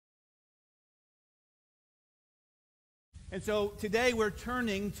And so today we're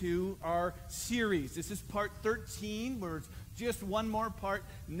turning to our series. This is part 13. We're just one more part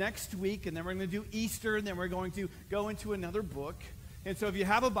next week, and then we're going to do Easter, and then we're going to go into another book. And so if you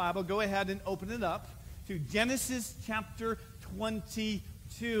have a Bible, go ahead and open it up to Genesis chapter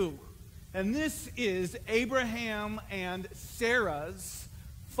 22. And this is Abraham and Sarah's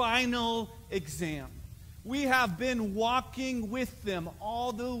final exam. We have been walking with them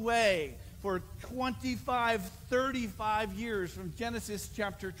all the way for 25, 35 years from Genesis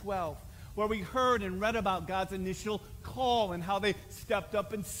chapter 12, where we heard and read about God's initial call and how they stepped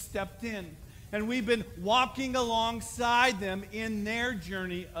up and stepped in. And we've been walking alongside them in their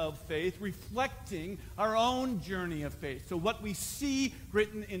journey of faith, reflecting our own journey of faith. So what we see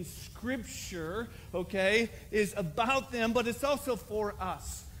written in Scripture, is about them, but it's also for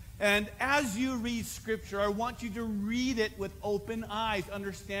us. And as you read Scripture, I want you to read it with open eyes,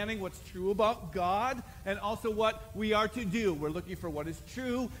 understanding what's true about God and also what we are to do. We're looking for what is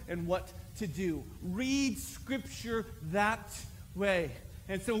true and what to do. Read Scripture that way.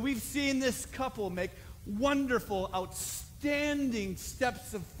 And so we've seen this couple make wonderful, outstanding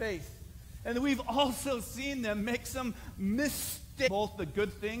steps of faith. And we've also seen them make some mistakes, both the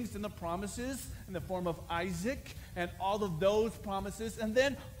good things and the promises in the form of Isaac and all of those promises, and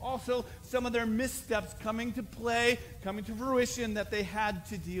then also some of their missteps coming to fruition that they had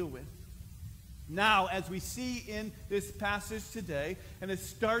to deal with. Now, as we see in this passage today, and it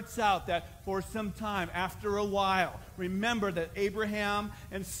starts out that for some time, after a while, remember that Abraham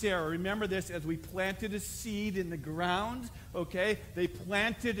and Sarah, remember this, as we planted a seed in the ground, they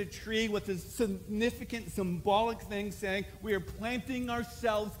planted a tree with a significant symbolic thing saying, we are planting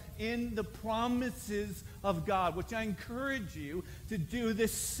ourselves in the promises of God, which I encourage you to do the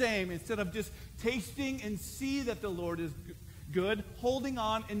same. Instead of just tasting and see that the Lord is good, holding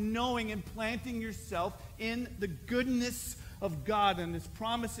on and knowing and planting yourself in the goodness of God and His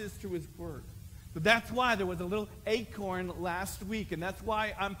promises through His Word. But that's why there was a little acorn last week, and that's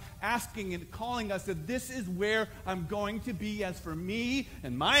why I'm asking and calling us that this is where I'm going to be as for me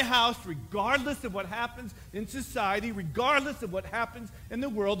and my house, regardless of what happens in society, regardless of what happens in the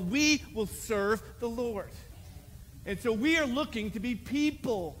world, we will serve the Lord. And so we are looking to be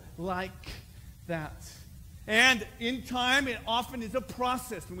people like that. And in time, it often is a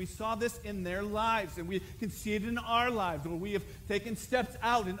process. And we saw this in their lives. And we can see it in our lives where we have taken steps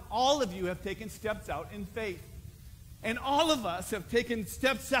out. And all of you have taken steps out in faith. And all of us have taken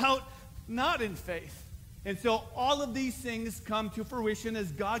steps out not in faith. And so all of these things come to fruition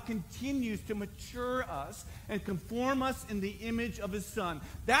as God continues to mature us and conform us in the image of His Son.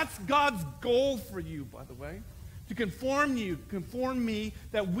 That's God's goal for you, by the way. To conform me,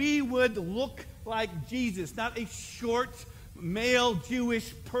 that we would look like Jesus, not a short male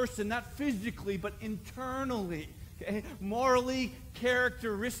Jewish person, not physically, but internally, morally,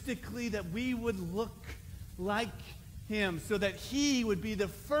 characteristically, that we would look like Him, so that He would be the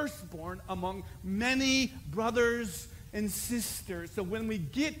firstborn among many brothers and sisters. So when we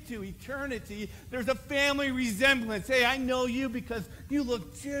get to eternity, there's a family resemblance. Hey, I know you because you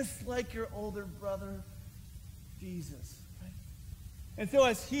look just like your older brother, Jesus. Right? And so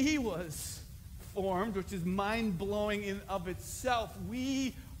as He was formed, which is mind-blowing in of itself,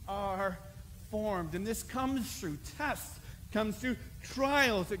 we are formed. And this comes through tests, it comes through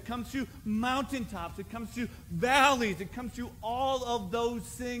trials, it comes through mountaintops, it comes through valleys, it comes through all of those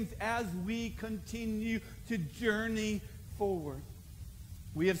things as we continue to journey forward.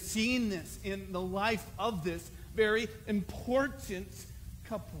 We have seen this in the life of this very important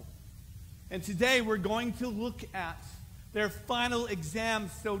couple. And today we're going to look at their final exam,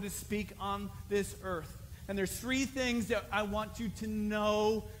 so to speak, on this earth. And there's three things that I want you to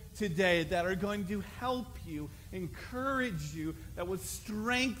know today that are going to help you, encourage you, that will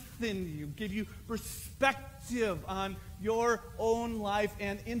strengthen you, give you perspective on your own life,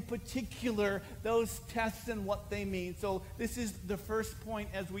 and in particular, those tests and what they mean. So this is the first point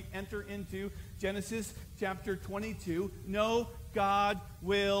as we enter into Genesis chapter 22. No, God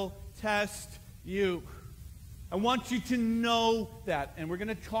will test you. I want you to know that, and we're going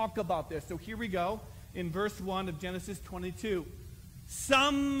to talk about this. So here we go in verse 1 of Genesis 22.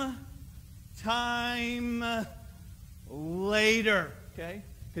 Some time later,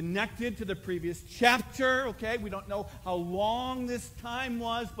 connected to the previous chapter, we don't know how long this time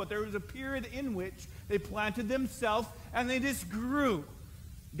was, but there was a period in which they planted themselves and they just grew.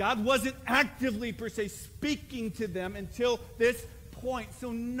 God wasn't actively, per se, speaking to them until this point.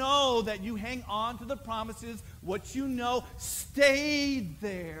 So know that you hang on to the promises. What you know, stay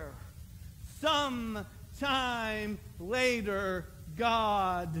there. Some time later,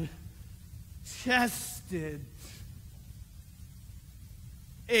 God tested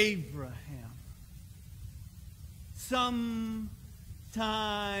Abraham. Some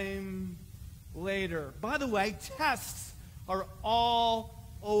time later. By the way, tests are all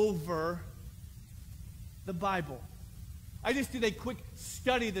over the Bible. I just did a quick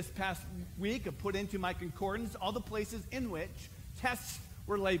study this past week. I put into my concordance all the places in which tests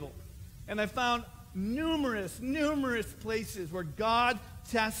were labeled. And I found numerous places where God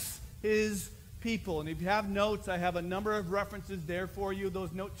tests his people. And if you have notes, I have a number of references there for you.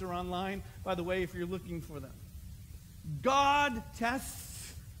 Those notes are online, by the way, if you're looking for them. God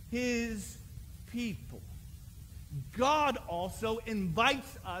tests his people. God also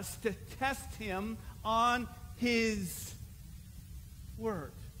invites us to test him on his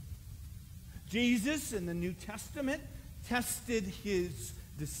word. Jesus in the New Testament tested his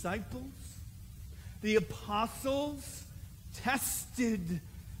disciples. The apostles tested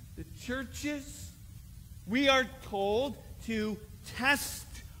the churches. We are told to test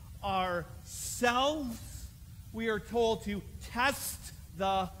ourselves. We are told to test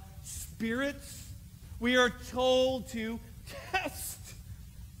the spirits. We are told to test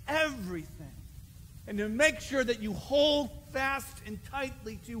everything and to make sure that you hold fast and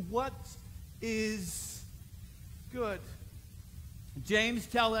tightly to what is good. James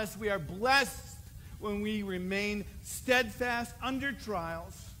tells us we are blessed when we remain steadfast under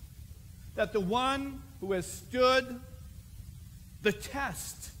trials, that the one who has stood the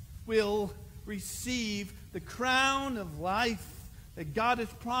test will receive the crown of life that God has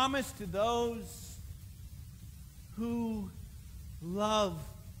promised to those who love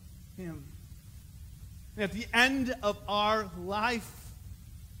him. And at the end of our life,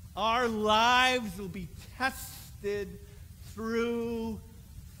 our lives will be tested through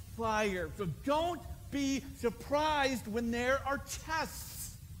fire. So don't be surprised when there are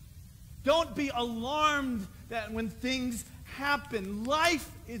tests. Don't be alarmed that when things happen. Life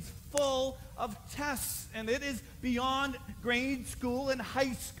is full of tests, and it is beyond grade school and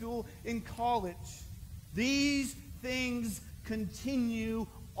high school and college. These things continue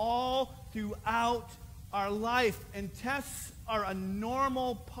all throughout our life, and tests are a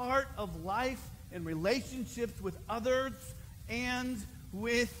normal part of life in relationships with others and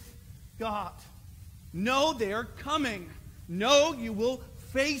with God. Know they're coming. Know you will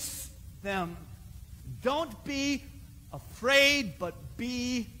face them. Don't be afraid, but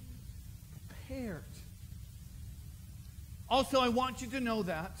be prepared. Also, I want you to know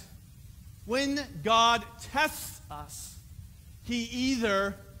that when God tests us, he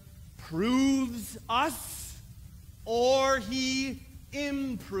either proves us or he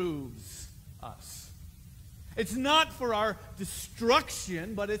improves us. It's not for our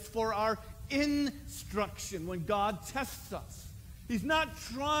destruction, but it's for our instruction when God tests us. He's not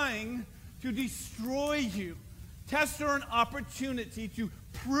trying to destroy you. Tests are an opportunity to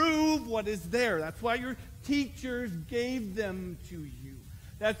prove what is there. That's why your teachers gave them to you.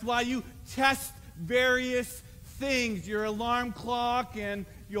 That's why you test various things, your alarm clock and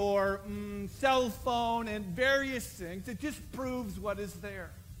your cell phone and various things. It just proves what is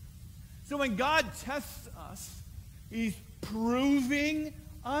there. So when God tests us, he's proving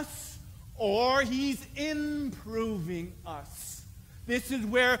us or he's improving us. This is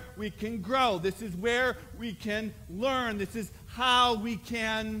where we can grow. This is where we can learn. This is how we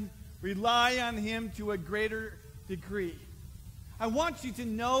can rely on him to a greater degree. I want you to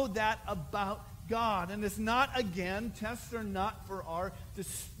know that about God. And it's not, again, tests are not for our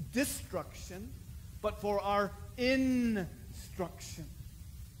destruction, but for our instruction.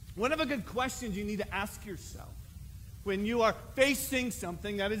 One of the good questions you need to ask yourself when you are facing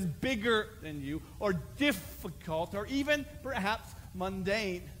something that is bigger than you, or difficult, or even perhaps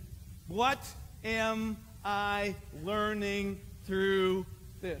mundane: what am I learning through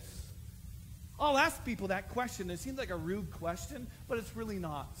this? I'll ask people that question. It seems like a rude question, but it's really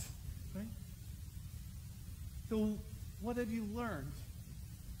not. Right? So what have you learned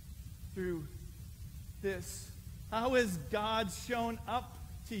through this? How has God shown up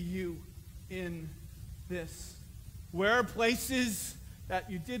to you in this? Where are places that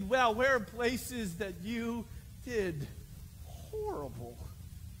you did well? Where are places that you did horrible?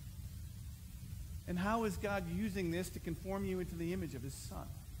 And how is God using this to conform you into the image of his Son?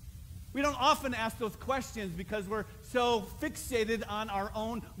 We don't often ask those questions because we're so fixated on our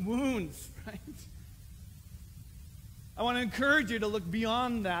own wounds, right? I want to encourage you to look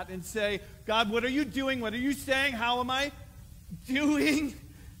beyond that and say, God, what are you doing? What are you saying? How am I doing?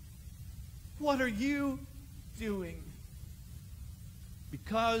 What are you doing?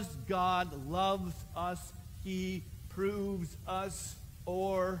 Because God loves us, he proves us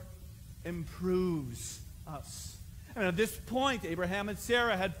or improves us. And at this point, Abraham and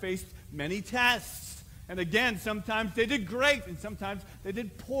Sarah had faced many tests. And again, sometimes they did great, and sometimes they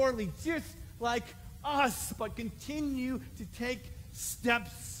did poorly, just like us, but continue to take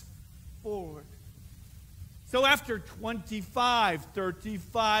steps forward. So after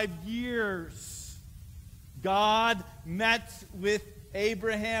 35 years, God met with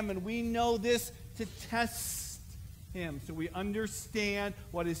Abraham, and we know this to test him. So we understand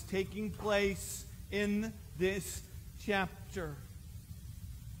what is taking place in this chapter.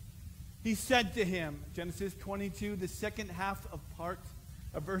 He said to him, Genesis 22, the second half of part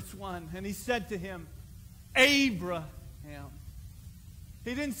of verse 1, and he said to him, Abraham.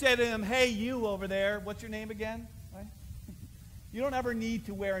 He didn't say to him, hey, you over there, what's your name again? Right? You don't ever need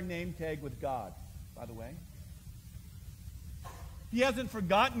to wear a name tag with God, by the way. He hasn't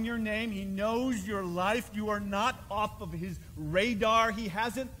forgotten your name. He knows your life. You are not off of his radar. He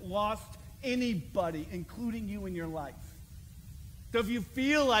hasn't lost anybody, including you in your life. So if you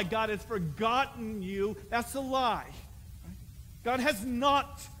feel like God has forgotten you, that's a lie. Right? God has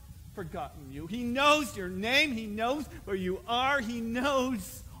not forgotten you. He knows your name. He knows where you are. He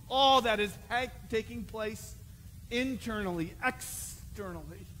knows all that is taking place internally,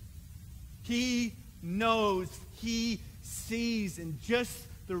 externally. He knows. He sees. In just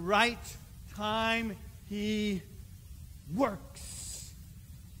the right time, he works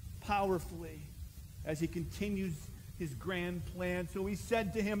powerfully as he continues his grand plan. So he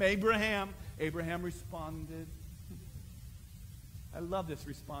said to him, Abraham. Abraham responded. I love this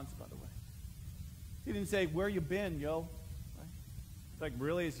response, by the way. He didn't say, where you been, yo? Right? Like,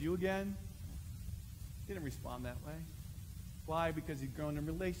 really, it's you again? He didn't respond that way. Why? Because he'd grown a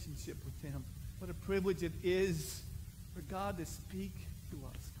relationship with him. What a privilege it is for God to speak to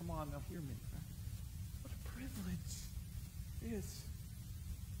us. Come on, now hear me. Right? What a privilege it is.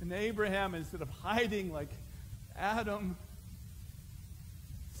 And Abraham, instead of hiding like Adam,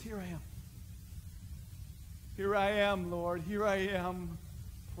 here I am. Here I am, Lord. Here I am,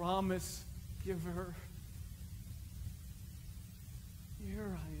 promise giver.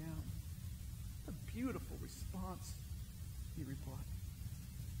 Here I am. What a beautiful response, he replied.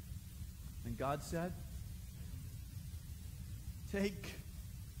 And God said, take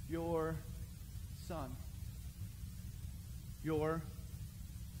your son, your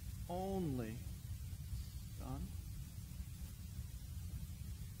only son,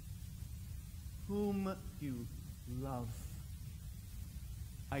 whom you love,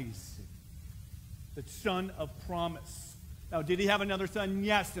 Isaac, the son of promise. Now, did he have another son?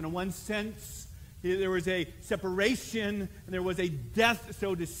 Yes. In one sense, there was a separation, and there was a death,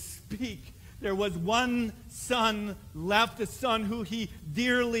 so to speak. There was one son left, the son who he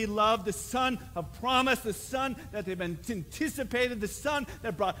dearly loved, the son of promise, the son that had been anticipated, the son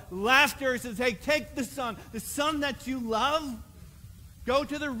that brought laughter. He says, hey, take the son that you love, go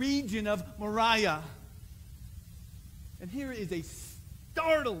to the region of Moriah. And here is a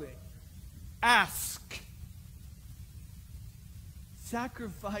startling ask.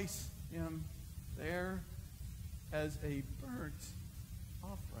 Sacrifice him there as a burnt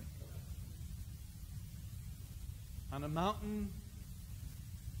offering. On a mountain,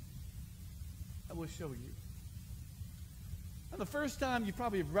 I will show you. Now, the first time you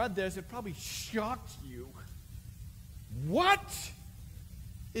probably have read this, it probably shocked you. What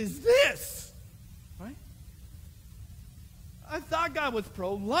is this? Right? I thought God was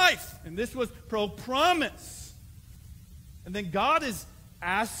pro-life, and this was pro-promise. And then God is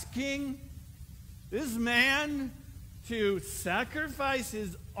asking this man to sacrifice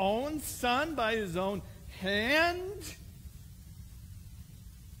his own son by his own hand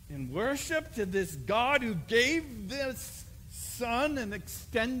in worship to this God who gave this son and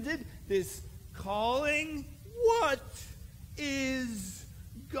extended this calling. What is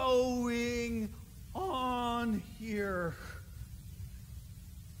going on here?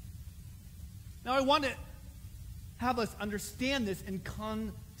 Now, I want to have us understand this in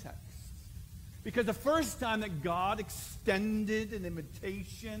context. Because the first time that God extended an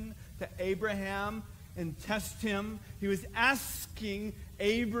invitation to Abraham and test him, he was asking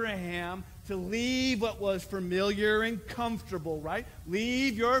Abraham to leave what was familiar and comfortable, right?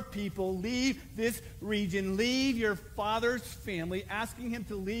 Leave your people, leave this region, leave your father's family, asking him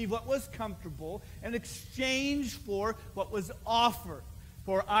to leave what was comfortable in exchange for what was offered.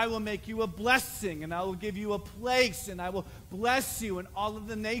 For I will make you a blessing, and I will give you a place, and I will bless you, and all of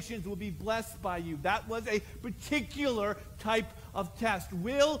the nations will be blessed by you. That was a particular type of test.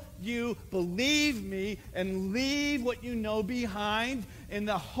 Will you believe me and leave what you know behind in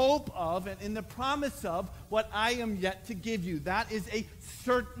the hope of and in the promise of what I am yet to give you? That is a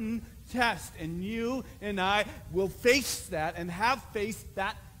certain test, and you and I will face that and have faced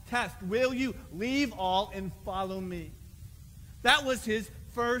that test. Will you leave all and follow me? That was his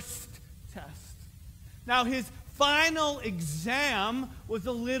first test. Now, his final exam was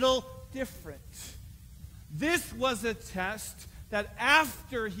a little different. This was a test that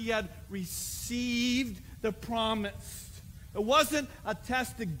after he had received the promise, it wasn't a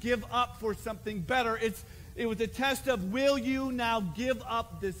test to give up for something better. It was a test of, will you now give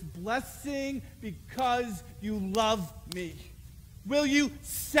up this blessing because you love me? Will you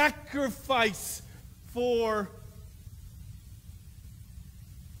sacrifice for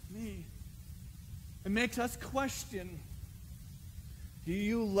me? It makes us question, do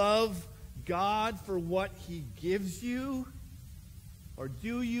you love God for what he gives you? Or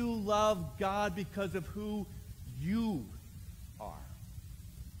do you love God because of who you are?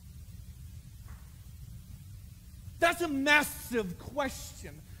 That's a massive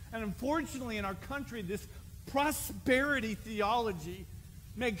question. And unfortunately in our country, this prosperity theology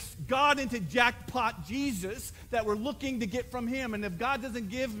makes God into jackpot Jesus that we're looking to get from him. And if God doesn't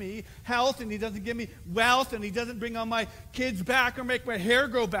give me health and he doesn't give me wealth and he doesn't bring all my kids back or make my hair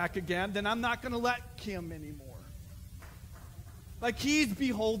grow back again, then I'm not going to let him anymore. Like he's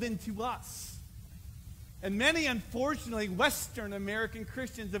beholden to us. And many, unfortunately, Western American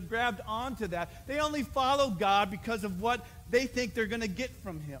Christians have grabbed onto that. They only follow God because of what they think they're going to get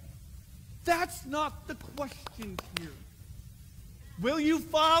from him. That's not the question here. Will you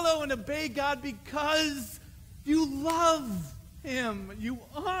follow and obey God because you love him, you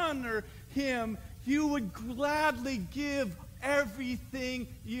honor him, you would gladly give everything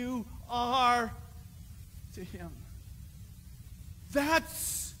you are to him?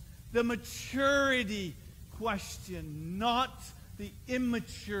 That's the maturity question, not the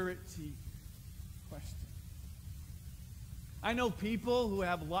immaturity question. I know people who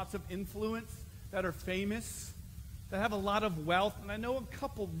have lots of influence, that are famous, that have a lot of wealth, and I know a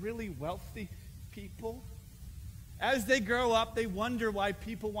couple really wealthy people. As they grow up, they wonder why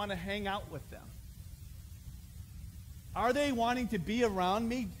people want to hang out with them. Are they wanting to be around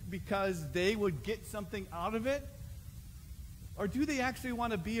me because they would get something out of it? Or do they actually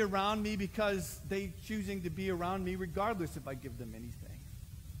want to be around me because they're choosing to be around me regardless if I give them anything?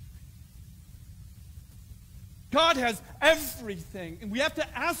 God has everything, and we have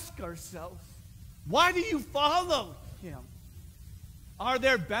to ask ourselves, why do you follow him? Are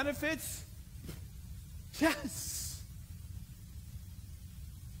there benefits? Yes.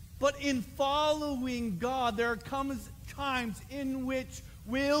 But in following God, there comes times in which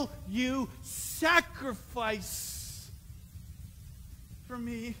will you sacrifice for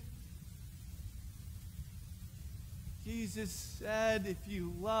me? Jesus said, if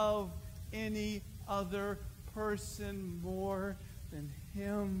you love any other person more than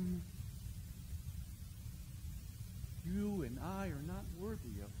him, you and I are not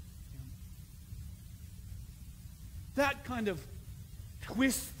worthy of him. That kind of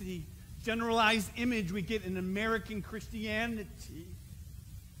twisty, generalized image we get in American Christianity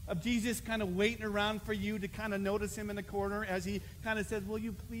of Jesus kind of waiting around for you to kind of notice him in the corner as he kind of says, will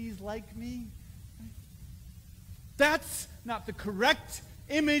you please like me? That's not the correct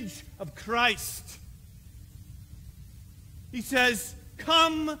image of Christ. He says,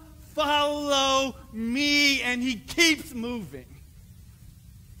 come follow me, and he keeps moving.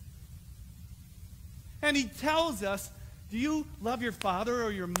 And he tells us, do you love your father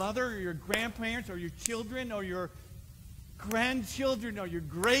or your mother or your grandparents or your children or your grandchildren or your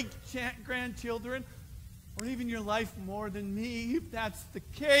great-grandchildren or even your life more than me? If that's the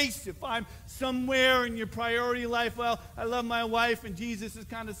case, if I'm somewhere in your priority life, well, I love my wife, and Jesus is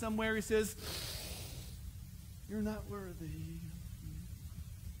kind of somewhere, he says, you're not worthy.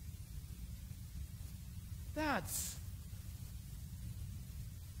 That's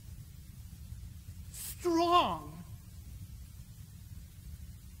strong.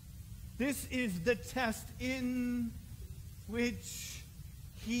 This is the test in which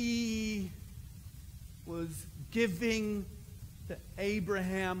he was giving to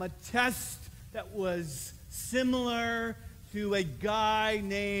Abraham, a test that was similar to a guy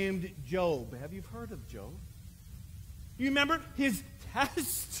named Job. Have you heard of Job? You remember his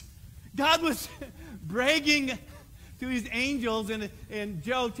test? God was bragging to his angels, and in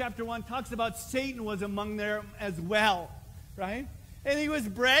Job chapter 1 talks about Satan was among them as well, right? And he was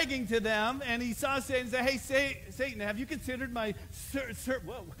bragging to them, and he saw Satan say, hey, Satan, have you considered my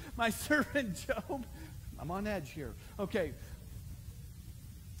servant Job? I'm on edge here. Okay.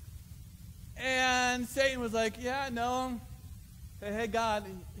 And Satan was like, yeah, no. Hey, God,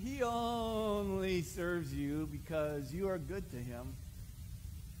 he only serves you because you are good to him.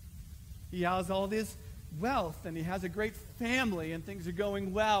 He has all this wealth, and he has a great family, and things are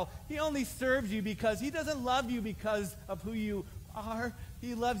going well. He only serves you because he doesn't love you because of who you are.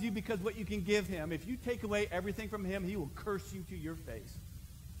 He loves you because what you can give him. If you take away everything from him, he will curse you to your face.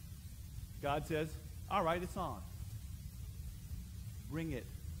 God says, all right, it's on. Bring it.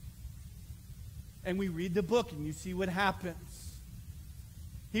 And we read the book, and you see what happens.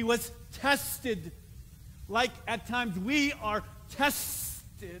 He was tested like at times we are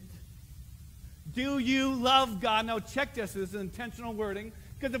tested. Do you love God? Now check this. This is intentional wording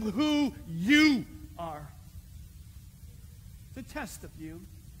because of who you are. It's a test of you.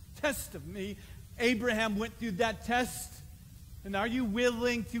 Test of me. Abraham went through that test. And are you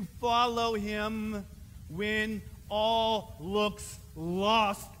willing to follow him when all looks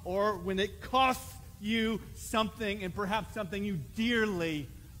lost or when it costs you something, and perhaps something you dearly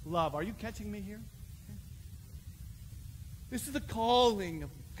love? Are you catching me here? This is the calling of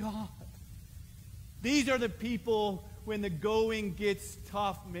God. These are the people, when the going gets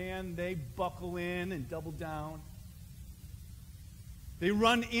tough, man, they buckle in and double down. They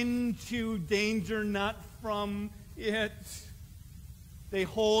run into danger, not from it. They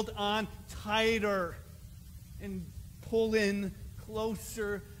hold on tighter and pull in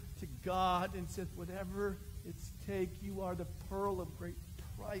closer to God and says, whatever it's take, you are the pearl of great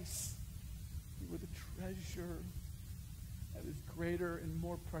price. You are the treasure that is greater and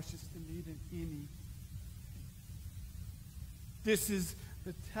more precious to me than any. This is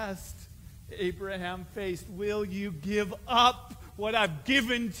the test Abraham faced. Will you give up what I've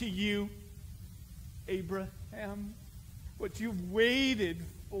given to you, Abraham? What you've waited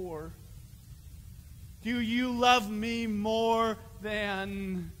for? Do you love me more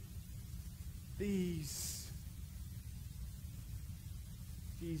than these?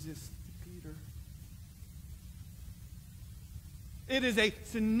 Jesus to Peter. It is a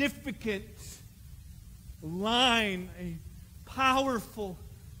significant line, a powerful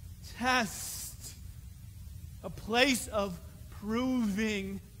test, a place of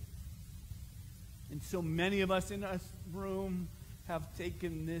proving. And so many of us in this room have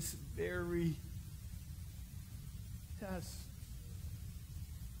taken this very test.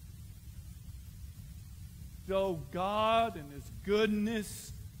 So God in his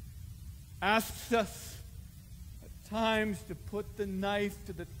goodness asks us at times to put the knife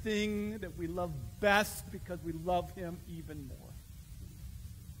to the thing that we love best because we love him even more.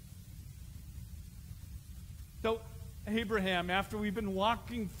 So Abraham, after we've been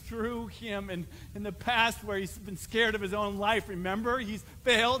walking through him and in the past where he's been scared of his own life, remember, he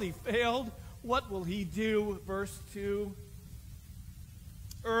failed. What will he do? Verse 2.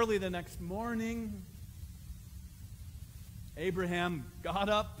 Early the next morning, Abraham got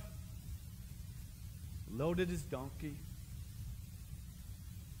up, loaded his donkey.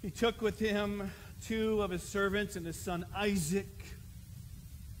 He took with him 2 of his servants and his son Isaac.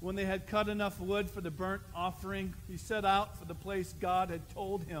 When they had cut enough wood for the burnt offering, he set out for the place God had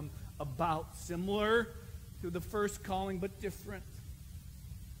told him about, similar to the first calling, but different.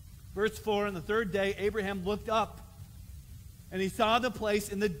 Verse 4, on the 3rd day, Abraham looked up, and he saw the place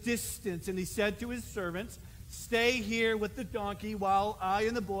in the distance, and he said to his servants, stay here with the donkey while I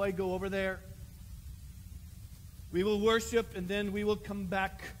and the boy go over there. We will worship, and then we will come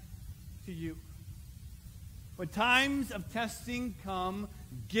back to you. When times of testing come,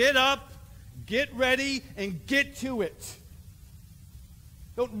 get up, get ready, and get to it.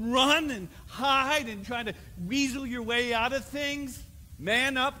 Don't run and hide and try to weasel your way out of things.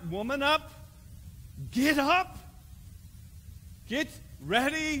 Man up, woman up. Get up, get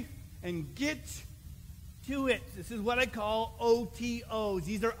ready, and get to it. This is what I call OTOs.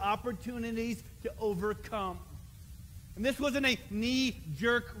 These are opportunities to overcome. And this wasn't a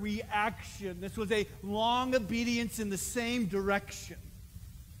knee-jerk reaction. This was a long obedience in the same direction.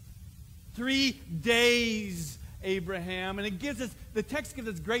 3 days, Abraham. And it gives us, the text gives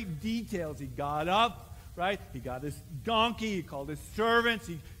us great details. He got up, right? He got his donkey. He called his servants.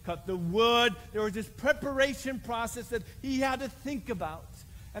 He cut the wood. There was this preparation process that he had to think about.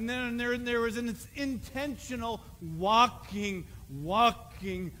 And then there was an intentional walking,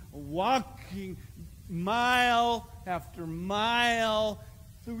 mile after mile,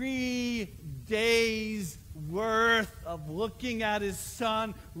 3 days worth of looking at his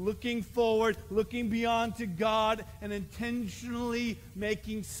son, looking forward, looking beyond to God, and intentionally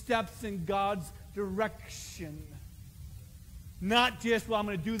making steps in God's direction. Not just, well, I'm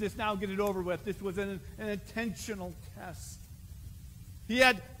going to do this now, get it over with. This was an intentional test. He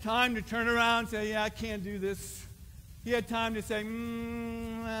had time to turn around and say, yeah, I can't do this. He had time to say,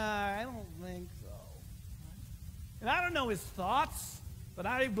 I don't think so. And I don't know his thoughts, but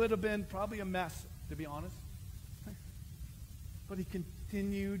I would have been probably a mess, to be honest. But he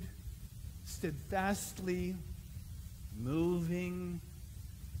continued steadfastly moving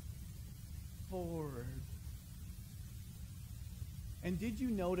forward. And did you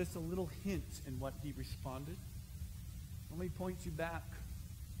notice a little hint in what he responded? Let me point you back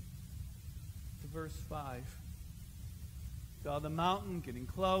to verse 5. Saw the mountain getting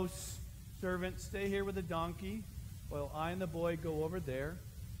close. Servant, stay here with the donkey while I and the boy go over there.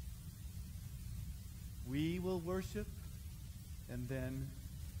 We will worship, and then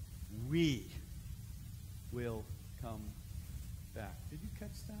we will come back. Did you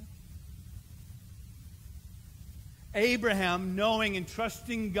catch that? Abraham, knowing and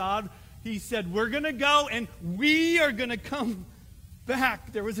trusting God, he said, we're going to go and we are going to come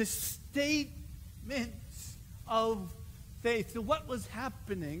back. There was a statement of faith. So what was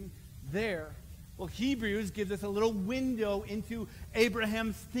happening there? Well, Hebrews gives us a little window into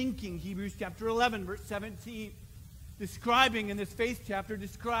Abraham's thinking. Hebrews chapter 11, verse 17, describing in this faith chapter,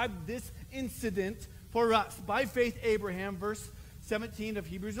 described this incident for us. By faith, Abraham, verse 17 of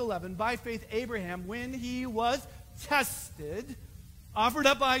Hebrews 11, by faith, Abraham, when he was tested, offered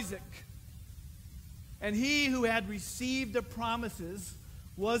up Isaac. And he who had received the promises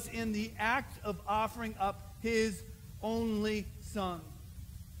was in the act of offering up his only son,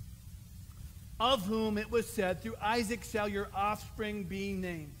 of whom it was said, through Isaac shall your offspring be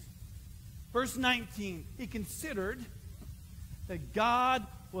named. Verse 19, he considered that God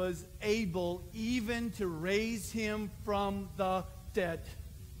was able even to raise him from the dead,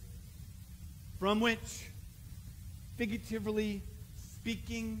 from which, figuratively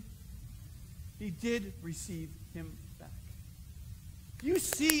speaking, he did receive him back. You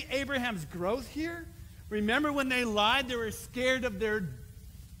see Abraham's growth here? Remember when they lied, they were scared of their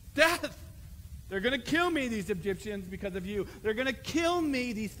death. They're going to kill me, these Egyptians, because of you. They're going to kill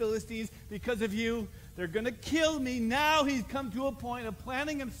me, these Philistines, because of you. They're going to kill me. Now he's come to a point of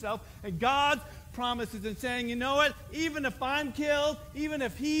planning himself and God's promises and saying, you know what? Even if I'm killed, even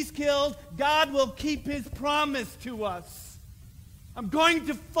if he's killed, God will keep his promise to us. I'm going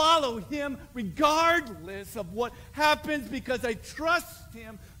to follow him regardless of what happens because I trust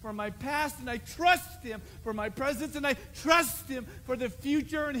him for my past and I trust him for my present and I trust him for the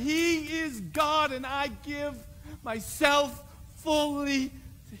future, and he is God and I give myself fully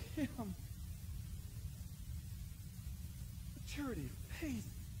to him. Maturity, faith.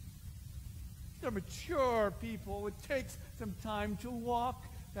 They're mature people. It takes some time to walk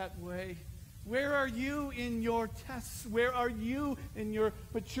that way. Where are you in your tests? Where are you in your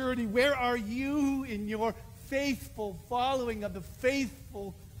maturity? Where are you in your faithful following of the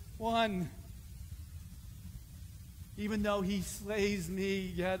faithful one? Even though he slays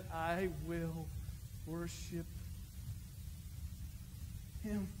me, yet I will worship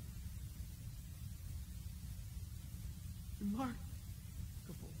him. Remarkable.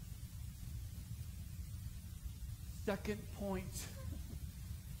 Second point.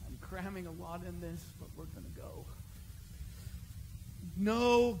 Cramming a lot in this, but we're going to go.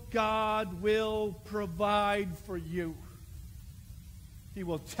 No, God will provide for you. He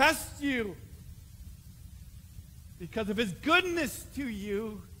will test you because of his goodness to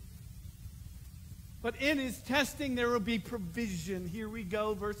you. But in his testing, there will be provision. Here we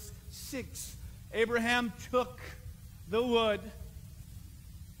go, verse 6. Abraham took the wood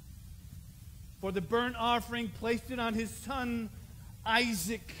for the burnt offering, placed it on his son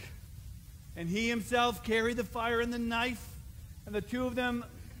Isaac. And he himself carried the fire and the knife, and the two of them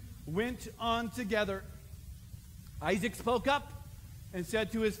went on together. Isaac spoke up and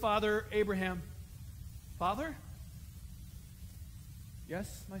said to his father Abraham, Father?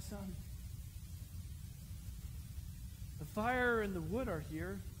 Yes, my son. The fire and the wood are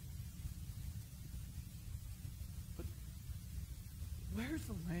here, but where's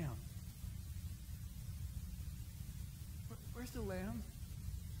the lamb? Where's the lamb?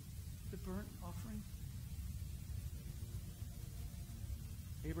 The burnt offering?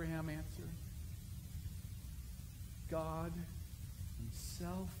 Abraham answered, God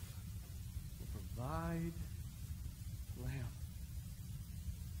himself will provide lamb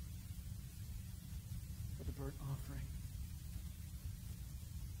for the burnt offering.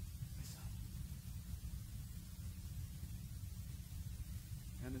 My son.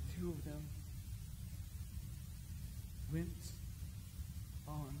 And the two of them went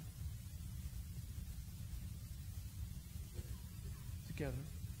on together.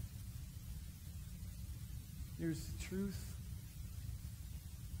 Here's the truth.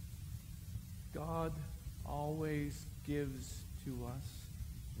 God always gives to us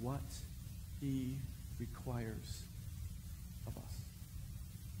what he requires of us.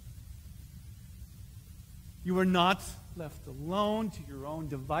 You are not left alone to your own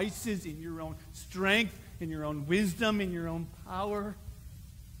devices, in your own strength, in your own wisdom, in your own power.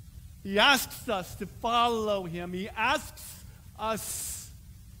 He asks us to follow him. He asks us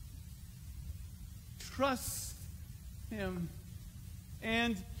to trust him.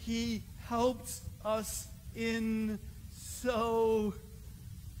 And he helps us in so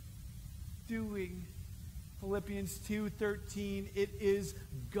doing. Philippians 2:13, it is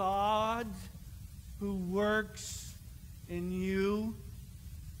God who works in you.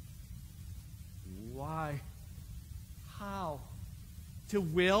 Why? How? To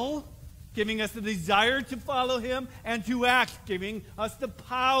will, giving us the desire to follow him, and to act, giving us the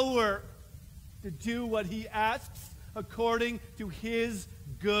power to do what he asks according to his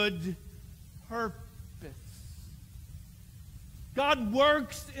good purpose. God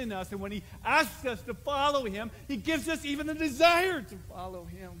works in us, and when he asks us to follow him, he gives us even the desire to follow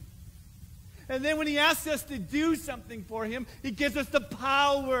him. And then when he asks us to do something for him, he gives us the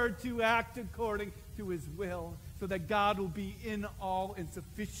power to act according to his will, so that God will be in all and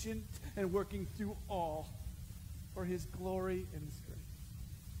sufficient and working through all for his glory and his grace.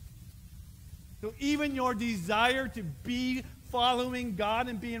 So even your desire to be following God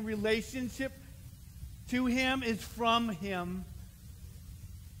and be in relationship to him is from him.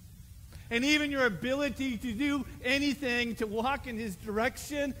 And even your ability to do anything, to walk in his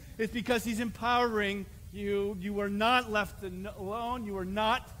direction, is because he's empowering you. You are not left alone. You are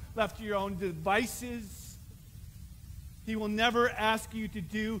not left to your own devices. He will never ask you to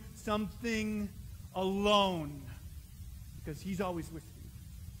do something alone, because he's always with you.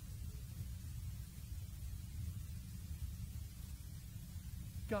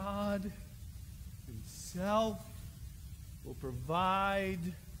 God himself will provide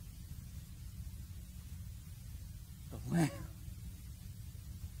the Lamb.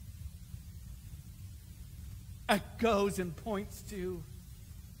 Echoes and points to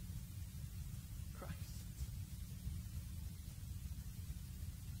Christ.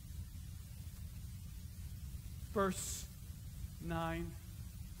 Verse 9.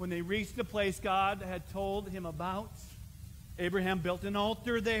 When they reached the place God had told him about, Abraham built an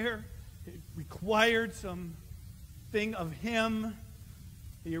altar there. It required something of him.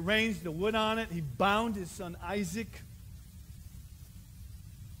 He arranged the wood on it. He bound his son Isaac,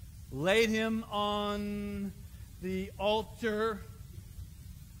 laid him on the altar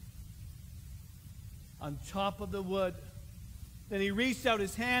on top of the wood. Then he reached out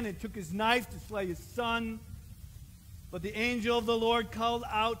his hand and took his knife to slay his son. But the angel of the Lord called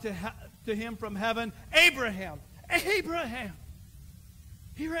out to him from heaven, Abraham, Abraham,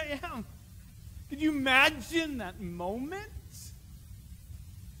 here I am. Can you imagine that moment?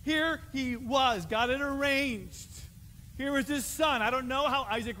 Here he was. God had arranged. Here was his son. I don't know how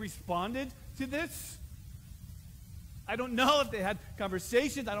Isaac responded to this. I don't know if they had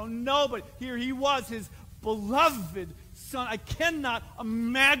conversations. I don't know, but here he was, his beloved son. I cannot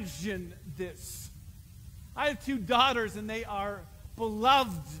imagine this. I have 2 daughters, and they are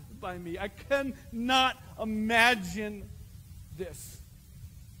beloved by me. I cannot imagine this.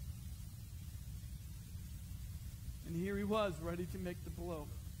 And here he was, ready to make the blow.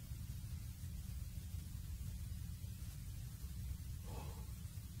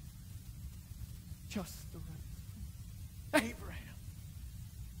 Just the right. Abraham,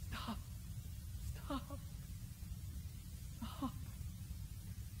 stop. Stop. Stop.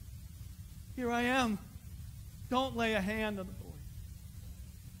 Here I am. Don't lay a hand on the boy.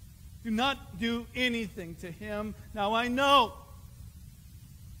 Do not do anything to him. Now I know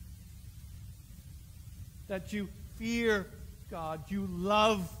that you fear God. You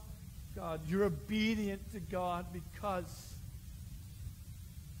love God. You're obedient to God because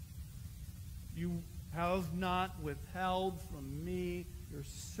you have not withheld from me your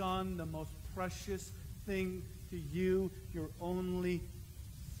son, the most precious thing to you, your only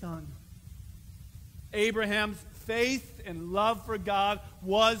son. Abraham's faith and love for God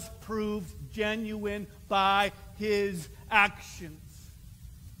was proved genuine by his actions.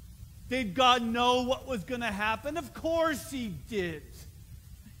 Did God know what was going to happen? Of course he did.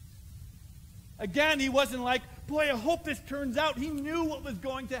 Again, he wasn't like, boy, I hope this turns out. He knew what was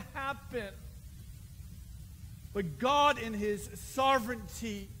going to happen. But God in his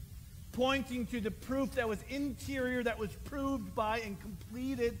sovereignty, pointing to the proof that was interior, that was proved by and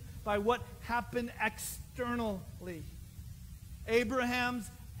completed by what happened externally. Abraham's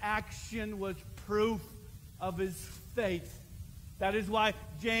action was proof of his faith That is why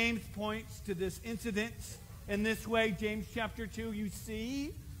James points to this incident in this way. James chapter 2, you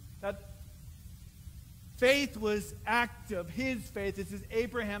see that faith was active. His faith, this is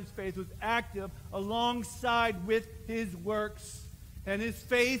Abraham's faith, was active alongside with his works. And his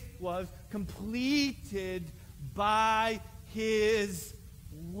faith was completed by his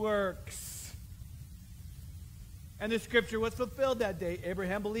works. And the scripture was fulfilled that day.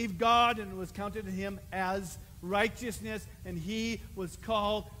 Abraham believed God, and it was counted to him as righteousness, and he was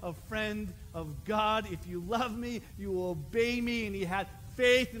called a friend of God. If you love me, you will obey me. And he had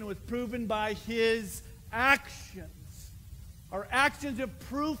faith, and it was proven by his actions. Our actions are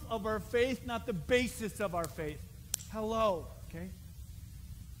proof of our faith, not the basis of our faith. Hello, okay?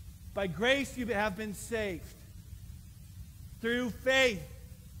 By grace you have been saved through faith,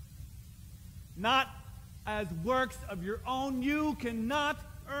 not as works of your own. You cannot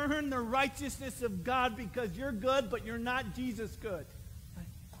earn the righteousness of God because you're good, but you're not Jesus good.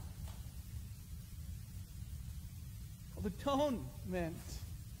 Atonement.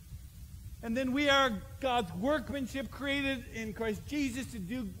 And then we are God's workmanship, created in Christ Jesus to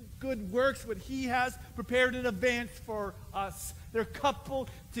do good works, what he has prepared in advance for us. They're coupled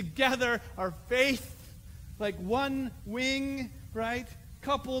together. Our faith, like one wing, right?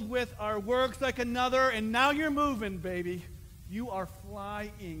 Coupled with our works like another. And now you're moving, baby. You are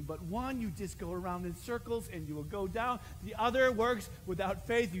flying. But one, you just go around in circles and you will go down. The other works without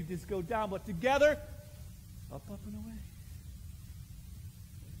faith. You just go down. But together, up, up, and away.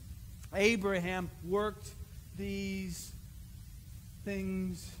 Abraham worked these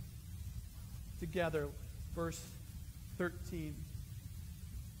things together. Verse 13.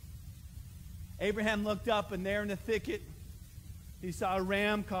 Abraham looked up, and there in the thicket he saw a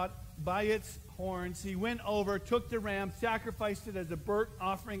ram caught by its horns. He went over, took the ram, sacrificed it as a burnt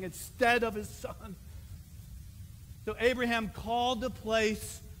offering instead of his son. So Abraham called the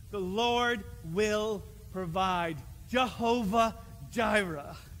place, the Lord will provide. Jehovah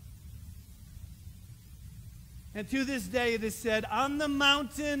Jireh. And to this day it is said, on the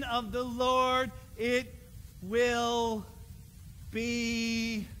mountain of the Lord it will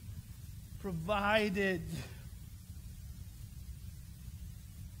be provided.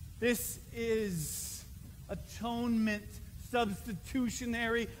 This is atonement,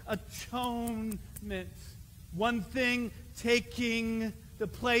 substitutionary atonement. One thing taking the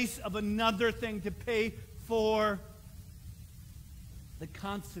place of another thing to pay for the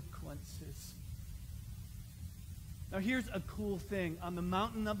consequences. Now here's a cool thing. On the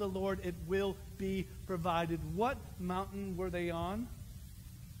mountain of the Lord it will be provided. What mountain were they on?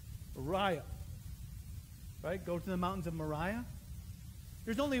 Moriah. Right? Go to the mountains of Moriah.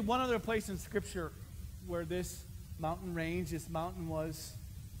 There's only one other place in Scripture where this mountain range, this mountain was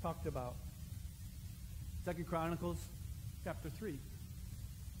talked about. 2 Chronicles chapter 3.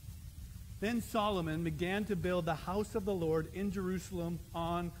 Then Solomon began to build the house of the Lord in Jerusalem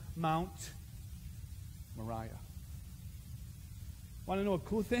on Mount Moriah. Want to know a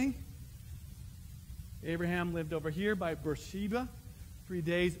cool thing? Abraham lived over here by Beersheba. 3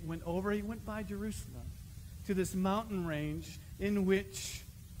 days went over. He went by Jerusalem to this mountain range in which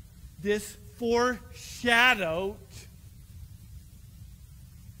this foreshadowed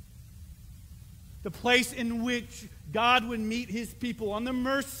the place in which God would meet his people on the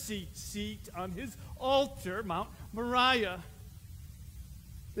mercy seat on his altar, Mount Moriah.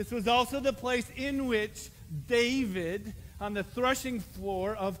 This was also the place in which David, on the threshing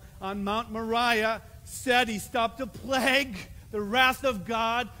floor on Mount Moriah, said he stopped a plague, the wrath of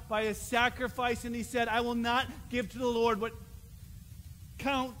God, by a sacrifice, and he said, I will not give to the Lord what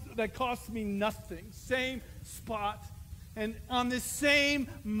that costs me nothing. Same spot. And on this same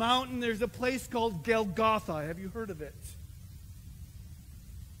mountain, there's a place called Golgotha. Have you heard of it?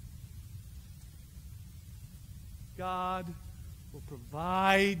 God will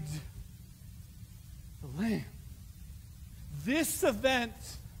provide the lamb. This event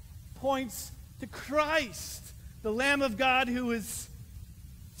points to Christ, the Lamb of God who is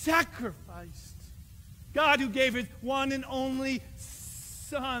sacrificed. God who gave his one and only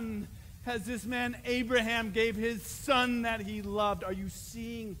Son, as this man Abraham gave his son that he loved. Are you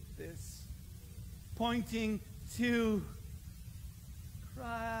seeing this? Pointing to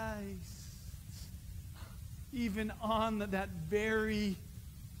Christ. Even on that very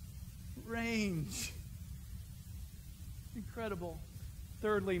range. Incredible.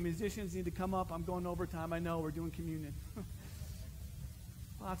 Thirdly, musicians need to come up. I'm going overtime. I know we're doing communion.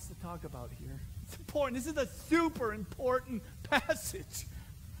 Lots to talk about here. It's important. This is a super important passage.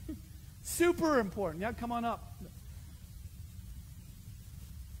 Super important. Yeah, come on up.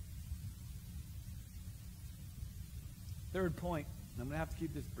 Third point. I'm going to have to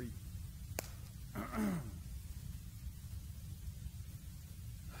keep this brief.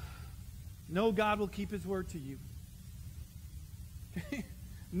 No, God will keep his word to you. Okay?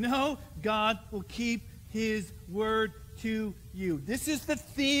 No, God will keep his word to you. This is the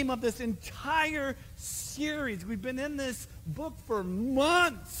theme of this entire series. We've been in this book for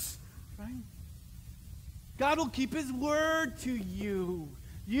months. Right? God will keep his word to you.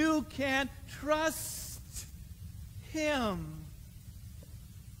 You can trust him.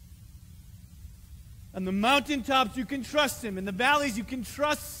 On the mountaintops, you can trust him. In the valleys, you can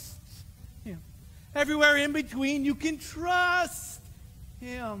trust him. Everywhere in between, you can trust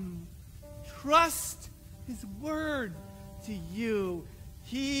him. Trust his word to you.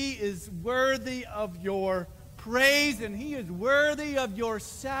 He is worthy of your praise, and he is worthy of your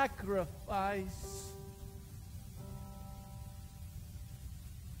sacrifice.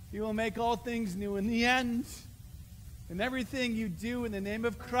 He will make all things new in the end. And everything you do in the name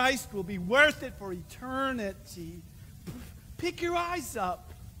of Christ will be worth it for eternity. Pick your eyes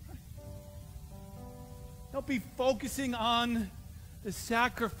up. Don't be focusing on the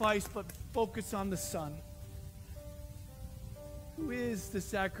sacrifice, but focus on the Son. Who is the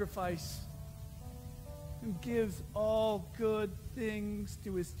sacrifice? Who gives all good things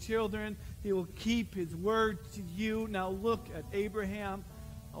to his children. He will keep his word to you. Now look at Abraham.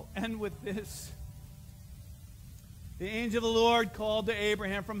 I'll end with this. The angel of the Lord called to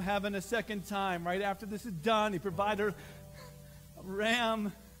Abraham from heaven a second time. Right after this is done, he provided a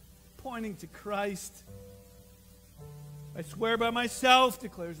ram pointing to Christ. I swear by myself,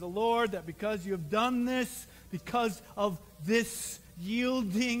 declares the Lord, that because you have done this, because of this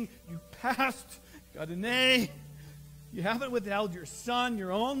yielding, you passed, got an A. You haven't withheld your son,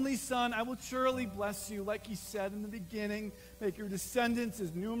 your only son. I will surely bless you, like he said in the beginning. Make your descendants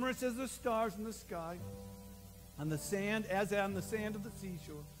as numerous as the stars in the sky, on the sand, as on the sand of the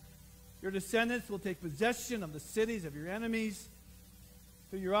seashore. Your descendants will take possession of the cities of your enemies.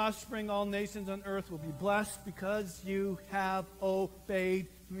 Through your offspring, all nations on earth will be blessed because you have obeyed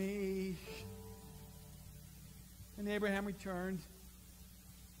me. And Abraham returned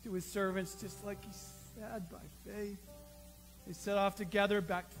to his servants just like he said, by faith. They set off together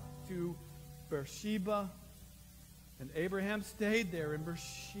back to Beersheba. And Abraham stayed there in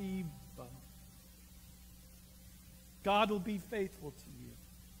Beersheba. God will be faithful to you.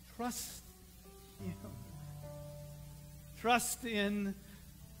 Trust him. Trust in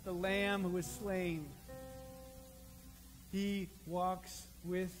the Lamb who is slain. He walks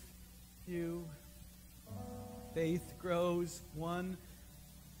with you. Faith grows one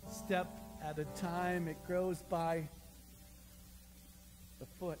step at a time. It grows by the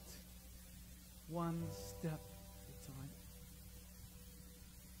foot. One step at a time.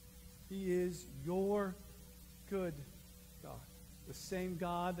 He is your good God. The same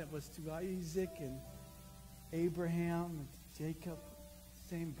God that was to Isaac and Abraham and Jacob.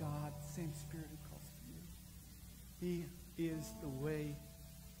 Same God, same Spirit who calls to you. He is the way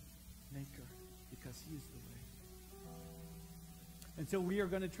maker because he is the way. And so we are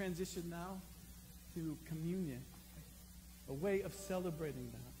going to transition now to communion, a way of celebrating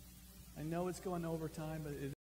that. I know it's going over time, but it